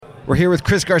We're here with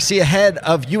Chris Garcia, head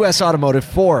of U.S. Automotive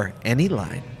for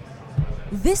Anyline.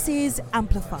 This is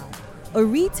Amplify, a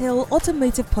retail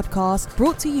automotive podcast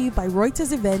brought to you by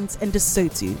Reuters Events and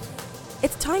DeSoto.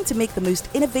 It's time to make the most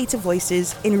innovative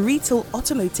voices in retail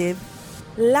automotive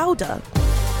louder.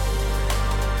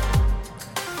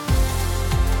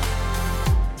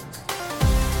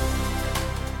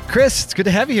 Chris, it's good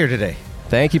to have you here today.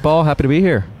 Thank you, Paul. Happy to be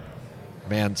here.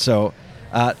 Man, so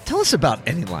tell us about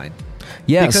Anyline.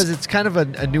 Yes. Because it's kind of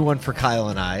a new one for Kyle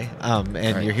and I, and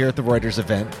Right. You're here at the Reuters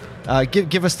event.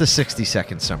 Give us the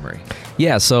 60-second summary.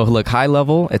 Yeah, so look, high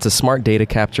level, it's a smart data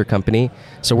capture company.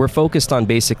 So we're focused on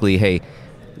basically, hey,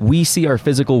 we see our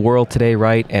physical world today,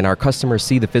 right? And our customers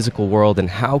see the physical world, and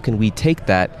how can we take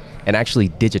that and actually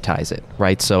digitize it,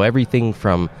 right? So everything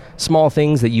from small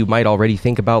things that you might already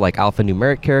think about, like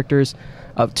alphanumeric characters,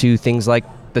 up to things like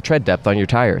the tread depth on your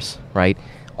tires, right?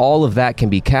 All of that can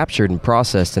be captured and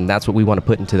processed, and that's what we want to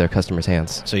put into their customers'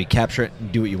 hands. So you capture it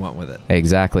and do what you want with it.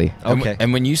 Exactly. Okay.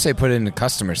 And when you say put it in the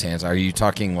customer's hands, are you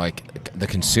talking like the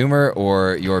consumer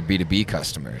or your B2B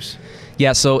customers?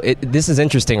 Yeah, so this is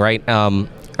interesting, right?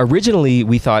 Originally,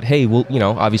 we thought, hey,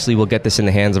 obviously we'll get this in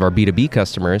the hands of our B2B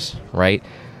customers, right?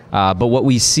 But what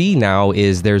we see now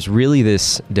is there's really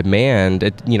this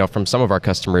demand, from some of our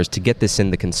customers to get this in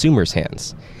the consumer's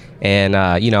hands. And,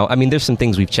 there's some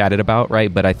things we've chatted about,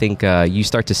 right? But I think you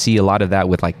start to see a lot of that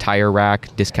with like Tire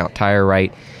Rack, Discount Tire,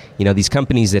 right? These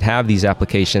companies that have these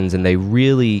applications and they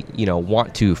really,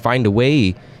 want to find a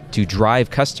way to drive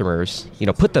customers,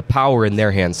 put the power in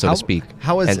their hands, so to speak,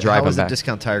 and drive them back. a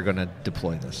Discount Tire going to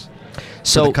deploy this?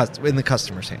 So in the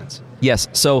customer's hands? Yes.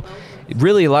 So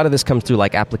really a lot of this comes through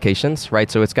like applications,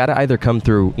 right? So it's got to either come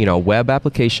through, a web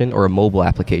application or a mobile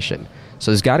application. So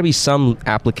there's got to be some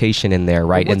application in there,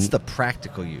 right? But what's the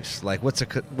practical use? Like what's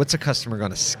a customer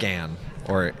going to scan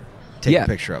or take a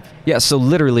picture of? Yeah, so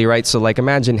literally, right? So like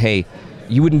imagine, hey,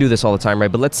 you wouldn't do this all the time,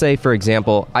 right? But let's say, for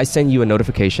example, I send you a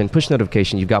notification, push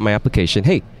notification, you've got my application.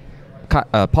 Hey,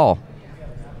 Paul,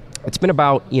 it's been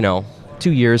about,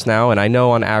 2 years now, and I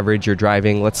know on average you're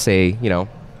driving, let's say,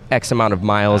 X amount of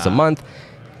miles a month.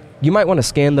 You might want to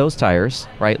scan those tires,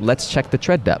 right? Let's check the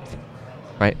tread depth,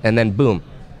 right? And then boom,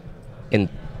 in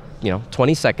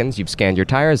 20 seconds, you've scanned your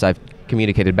tires. I've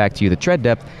communicated back to you the tread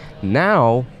depth.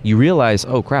 Now you realize,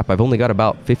 oh crap, I've only got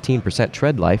about 15%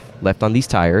 tread life left on these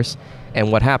tires. And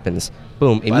what happens?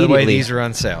 Boom, immediately. By the way, these are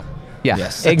on sale. Yeah,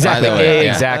 Yes. exactly. By the way,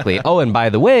 exactly. Oh, and by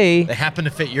the way, They happen to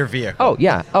fit your vehicle. oh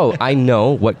yeah, I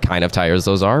know what kind of tires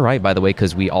those are, right? By the way,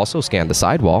 because we also scan the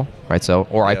sidewall, right? So,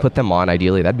 or I put them on.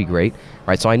 Ideally, that'd be great,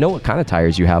 right? So I know what kind of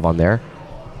tires you have on there.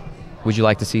 Would you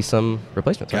like to see some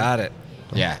replacements? Got it.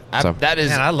 Yeah. So- That is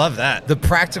Man, I love that. the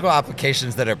practical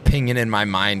applications that are pinging in my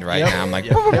mind right now. I'm like,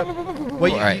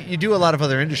 Well, Right. you do a lot of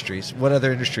other industries. What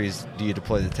other industries do you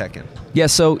deploy the tech in? Yeah,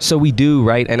 so we do,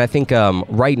 right? And I think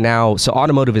right now, so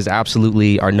automotive is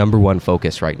absolutely our number one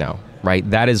focus right now, right?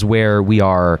 That is where we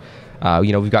are,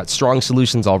 we've got strong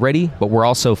solutions already, but we're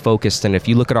also focused. And if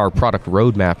you look at our product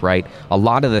roadmap, right, a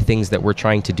lot of the things that we're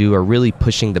trying to do are really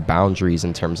pushing the boundaries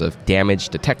in terms of damage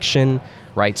detection,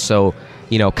 right? So,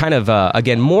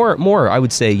 again, more, I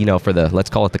would say, for the, let's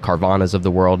call it the Carvanas of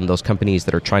the world and those companies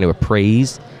that are trying to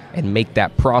appraise and make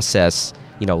that process,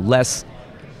 less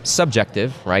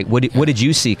subjective, right? What did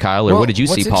you see, Kyle, or Well, what did you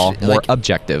see, what's Paul? interesting- More like,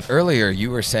 objective. earlier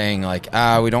you were saying like,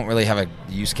 we don't really have a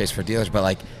use case for dealers, but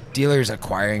like dealers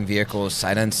acquiring vehicles,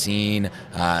 sight unseen,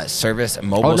 service,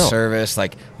 mobile service.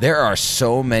 Like there are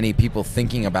so many people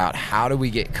thinking about how do we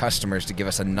get customers to give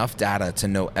us enough data to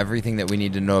know everything that we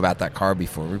need to know about that car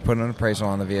before we put an appraisal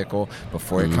on the vehicle,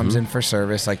 before it comes in for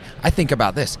service. Like I think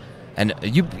about this, and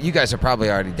you guys are probably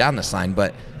already down this line,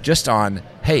 but just on,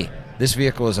 hey, this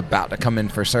vehicle is about to come in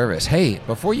for service. Hey,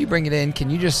 before you bring it in,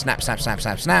 can you just snap?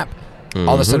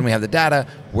 All of a sudden we have the data.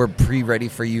 We're pre-ready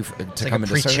for you to come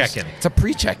into service. pre-check-in. It's a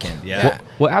pre-check-in. Yeah.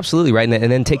 Well, absolutely, right?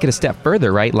 And then take it a step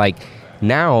further, right? Like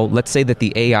now, let's say that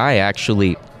the AI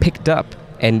actually picked up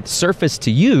and surfaced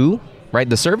to you, right,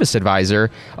 the service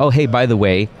advisor, oh, hey, by the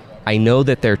way, I know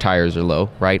that their tires are low,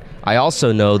 right? I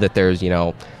also know that there's,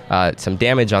 some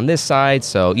damage on this side.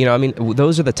 So,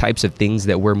 those are the types of things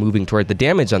that we're moving toward. The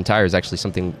damage on tires is actually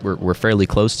something we're fairly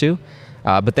close to.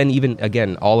 But then even,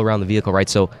 again, all around the vehicle, right?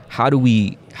 So how do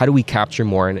we capture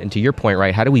more? And to your point,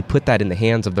 right, how do we put that in the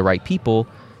hands of the right people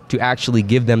to actually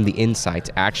give them the insights,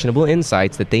 actionable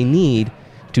insights that they need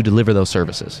to deliver those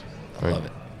services? I love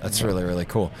it. That's really, really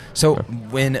cool. So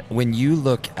when you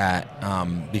look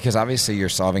at, because obviously you're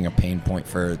solving a pain point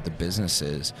for the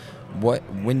businesses,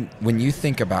 when you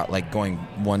think about like going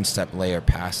one step layer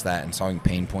past that and solving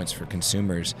pain points for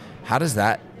consumers, how does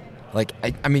that Like,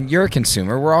 I mean, you're a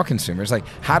consumer. We're all consumers. Like,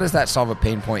 how does that solve a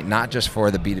pain point, not just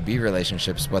for the B2B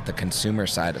relationships, but the consumer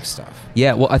side of stuff?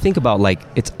 Yeah, well, I think about like,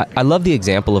 I love the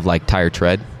example of like tire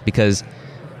tread, because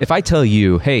if I tell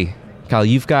you, hey, Kyle,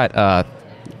 you've got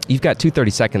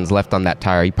 230 seconds left on that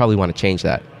tire, you probably want to change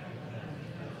that.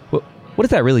 What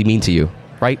does that really mean to you?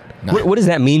 Right? What does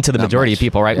that mean to the majority of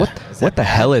people, right? Yeah. What the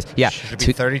hell is... Yeah. Should it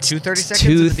be 30 seconds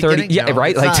 230, at the beginning? yeah, No,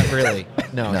 right? It's Like, not really.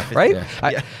 No. Right?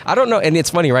 Yeah. I don't know. And it's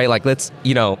funny, right? Like, let's,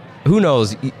 who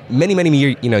knows, many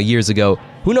years ago,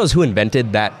 who knows who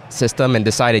invented that system and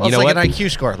decided, Well, you know it's what? like an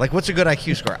IQ score. Like, what's a good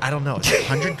IQ score? I don't know. Is it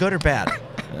 100 good or bad?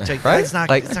 It's like, Right? It's not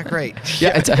great.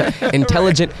 Yeah, it's an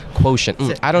intelligent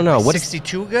quotient. I don't know. What's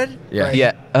 62 good? Yeah. Right.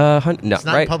 Yeah. No, It's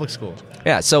not right? public school.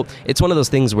 Yeah, so it's one of those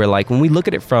things where, like, when we look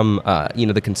at it from,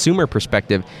 the consumer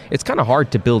perspective, it's kind of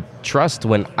hard to build trust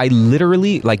when I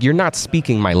literally, like, you're not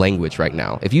speaking my language right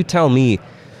now. If you tell me,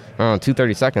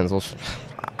 230 seconds, well,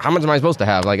 how much am I supposed to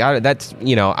have? Like, that's,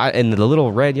 and the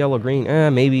little red, yellow, green,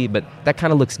 maybe, but that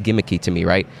kind of looks gimmicky to me,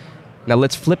 right? Now,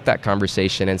 let's flip that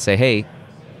conversation and say, hey,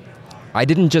 I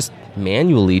didn't just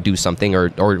manually do something,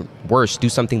 or worse, do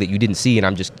something that you didn't see, and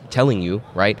I'm just telling you,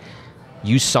 right?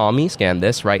 You saw me scan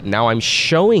this, right? Now I'm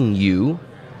showing you,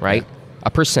 right, a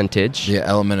percentage. The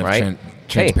element of right?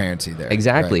 transparency there.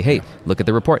 Exactly. Right. Hey, Yeah. look at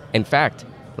the report. In fact,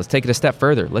 let's take it a step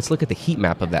further. Let's look at the heat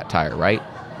map of that tire, right?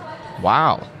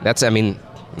 Wow. That's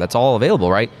all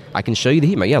available, right? I can show you the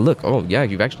heat map. Yeah, look. Oh, yeah,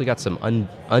 you've actually got some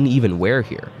uneven wear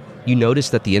here. You notice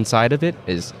that the inside of it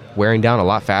is wearing down a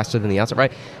lot faster than the outside,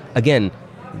 right? Again,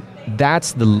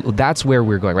 that's where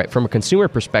we're going, right? From a consumer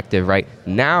perspective, right?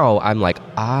 Now I'm like,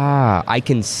 I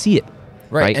can see it.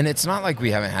 Right. And it's not like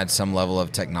we haven't had some level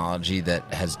of technology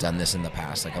that has done this in the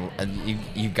past. Like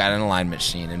you've got an alignment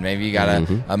machine, and maybe you got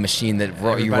a machine that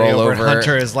you roll over.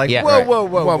 Hunter is like, Yeah.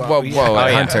 whoa.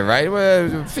 At Hunter, right? Well,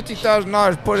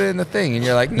 $50,000, put it in the thing, and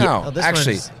you're like, no, this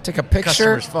actually, one's take a picture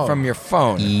customer's phone. from your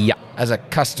phone. Yeah. As a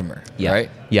customer, Yeah. right?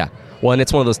 Yeah. Well, and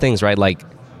it's one of those things, right? Like,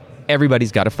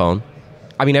 everybody's got a phone.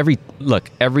 I mean,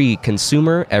 every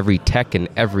consumer, every tech, and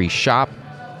every shop,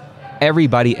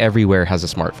 everybody everywhere has a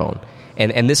smartphone.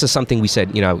 And this is something we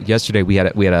said, yesterday we had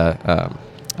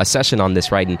a session on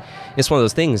this, right? And it's one of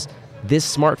those things.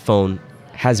 This smartphone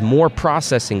has more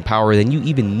processing power than you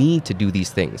even need to do these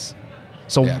things.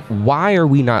 So why are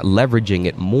we not leveraging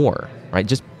it more, right?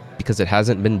 Just because it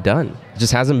hasn't been done. It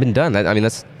just hasn't been done.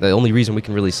 That's the only reason we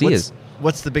can really see is...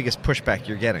 What's the biggest pushback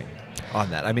you're getting on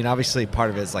that? I mean, obviously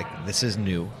part of it is like, this is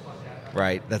new,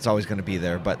 right? That's always going to be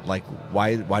there. But like,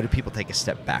 why do people take a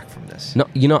step back from this? No,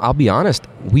 I'll be honest.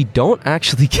 We don't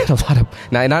actually get a lot of...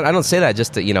 Now, and I don't say that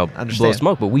just to, blow Understand.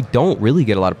 smoke, but we don't really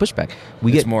get a lot of pushback.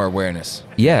 We It's get more awareness.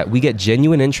 Yeah, we get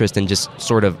genuine interest in just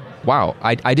sort of, wow,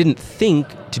 I didn't think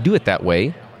to do it that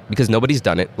way, because nobody's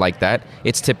done it like that.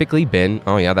 It's typically been,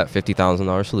 oh yeah, that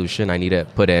 $50,000 solution I need to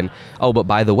put in. Oh, but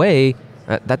by the way,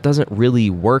 that doesn't really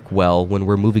work well when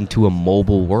we're moving to a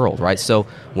mobile world, right? So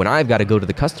when I've got to go to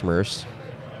the customer's,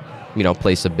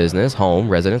 place of business, home,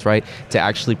 residence, right, to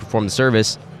actually perform the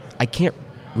service, I can't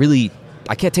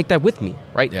take that with me,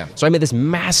 right? Yeah. So I made this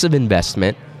massive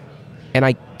investment, and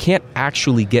I can't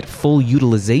actually get full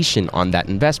utilization on that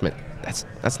investment.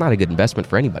 That's not a good investment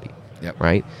for anybody. Yep.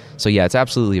 Right? So yeah, it's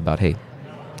absolutely about, hey,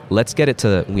 let's get it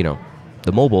to,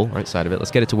 the mobile side of it.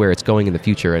 Let's get it to where it's going in the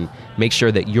future, and make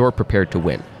sure that you're prepared to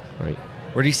win, right?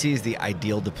 Where do you see is the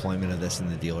ideal deployment of this in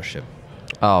the dealership?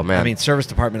 Oh man. I mean, service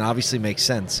department obviously makes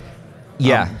sense.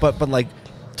 Yeah. But like,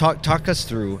 talk us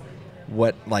through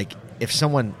what, like, if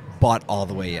someone bought all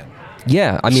the way in.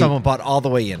 Yeah, I mean, someone bought all the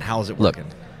way in. How is it working?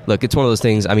 Look, it's one of those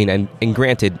things. I mean, and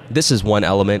granted, this is one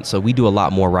element, so we do a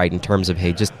lot more, right, in terms of,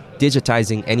 hey, just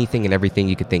digitizing anything and everything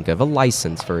you could think of. A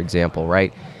license, for example,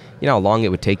 right? You know how long it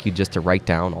would take you just to write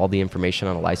down all the information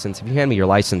on a license? If you hand me your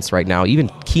license right now, even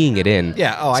keying it in...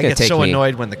 Yeah, I get so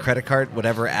annoyed when the credit card,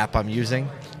 whatever app I'm using,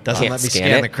 doesn't let me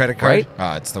scan the credit card.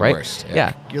 Right? It's the right? worst.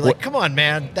 Yeah. You're like, come on,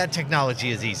 man. That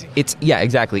technology is easy.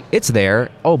 Exactly. It's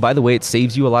there. Oh, by the way, it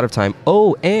saves you a lot of time.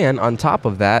 Oh, and on top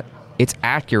of that, it's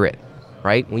accurate,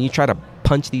 right? When you try to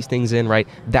punch these things in, right?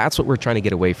 That's what we're trying to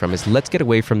get away from, is let's get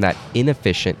away from that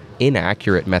inefficient,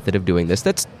 inaccurate method of doing this.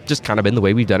 That's just kind of been the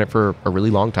way we've done it for a really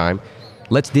long time.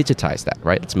 Let's digitize that,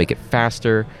 right? Let's make it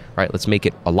faster, right? Let's make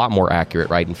it a lot more accurate,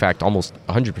 right? In fact, almost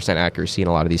 100% accuracy in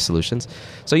a lot of these solutions.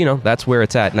 So, that's where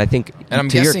it's at. And I think... And I'm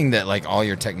guessing that like all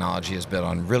your technology is built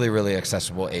on really, really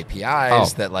accessible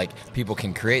APIs that like people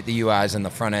can create the UIs and the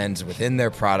front ends within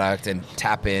their product and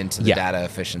tap into the data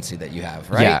efficiency that you have,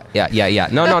 right? Yeah.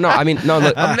 No. I mean, no,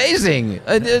 look. Amazing.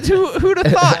 Who'd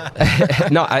have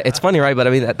thought? No, it's funny, right? But I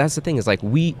mean, that's the thing is like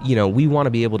we want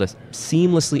to be able to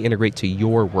seamlessly integrate to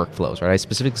your workflows, right? I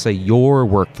specifically say your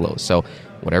workflows. So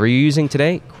whatever you're using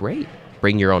today, great.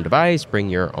 Bring your own device, bring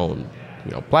your own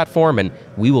platform, and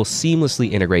we will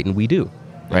seamlessly integrate, and we do,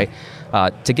 right?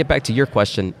 To get back to your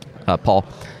question, Paul,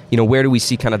 where do we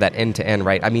see kind of that end-to-end,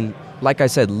 right? I mean, like I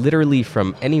said, literally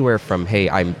from anywhere from, hey,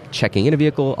 I'm checking in a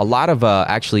vehicle. A lot of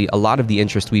the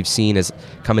interest we've seen has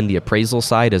come in the appraisal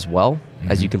side as well,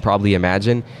 as you can probably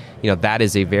imagine. That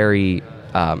is a very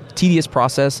tedious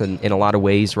process in a lot of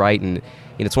ways, right? And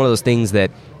it's one of those things that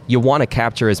you want to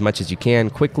capture as much as you can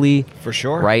quickly. For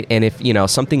sure. Right? And if,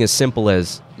 something as simple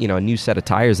as, a new set of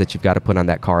tires that you've got to put on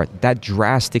that car, that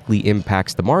drastically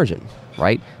impacts the margin,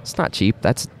 right? It's not cheap.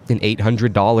 That's an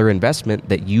 $800 investment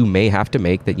that you may have to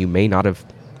make that you may not have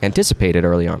anticipated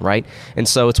early on, right? And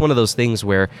so it's one of those things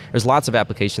where there's lots of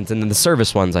applications, and then the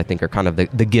service ones, I think, are kind of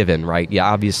the given, right? Yeah,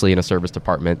 obviously in a service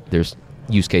department, there's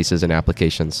use cases and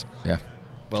applications. Yeah.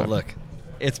 Well, look,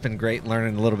 it's been great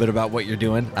learning a little bit about what you're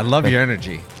doing. I love your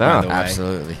energy, by the way.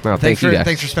 Absolutely. No, thanks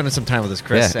for spending some time with us,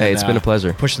 Chris. Yeah, hey, it's been a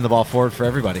pleasure. Pushing the ball forward for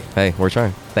everybody. Hey, we're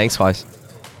trying. Thanks, guys.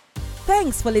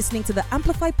 Thanks for listening to the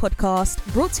Amplify podcast,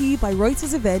 brought to you by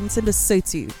Reuters Events and the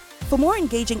SOTU. For more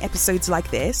engaging episodes like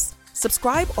this,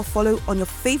 subscribe or follow on your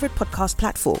favorite podcast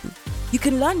platform. You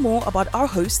can learn more about our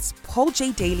hosts, Paul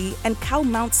J. Daly and Cal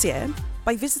Mountsier,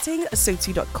 by visiting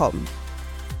asotu.com.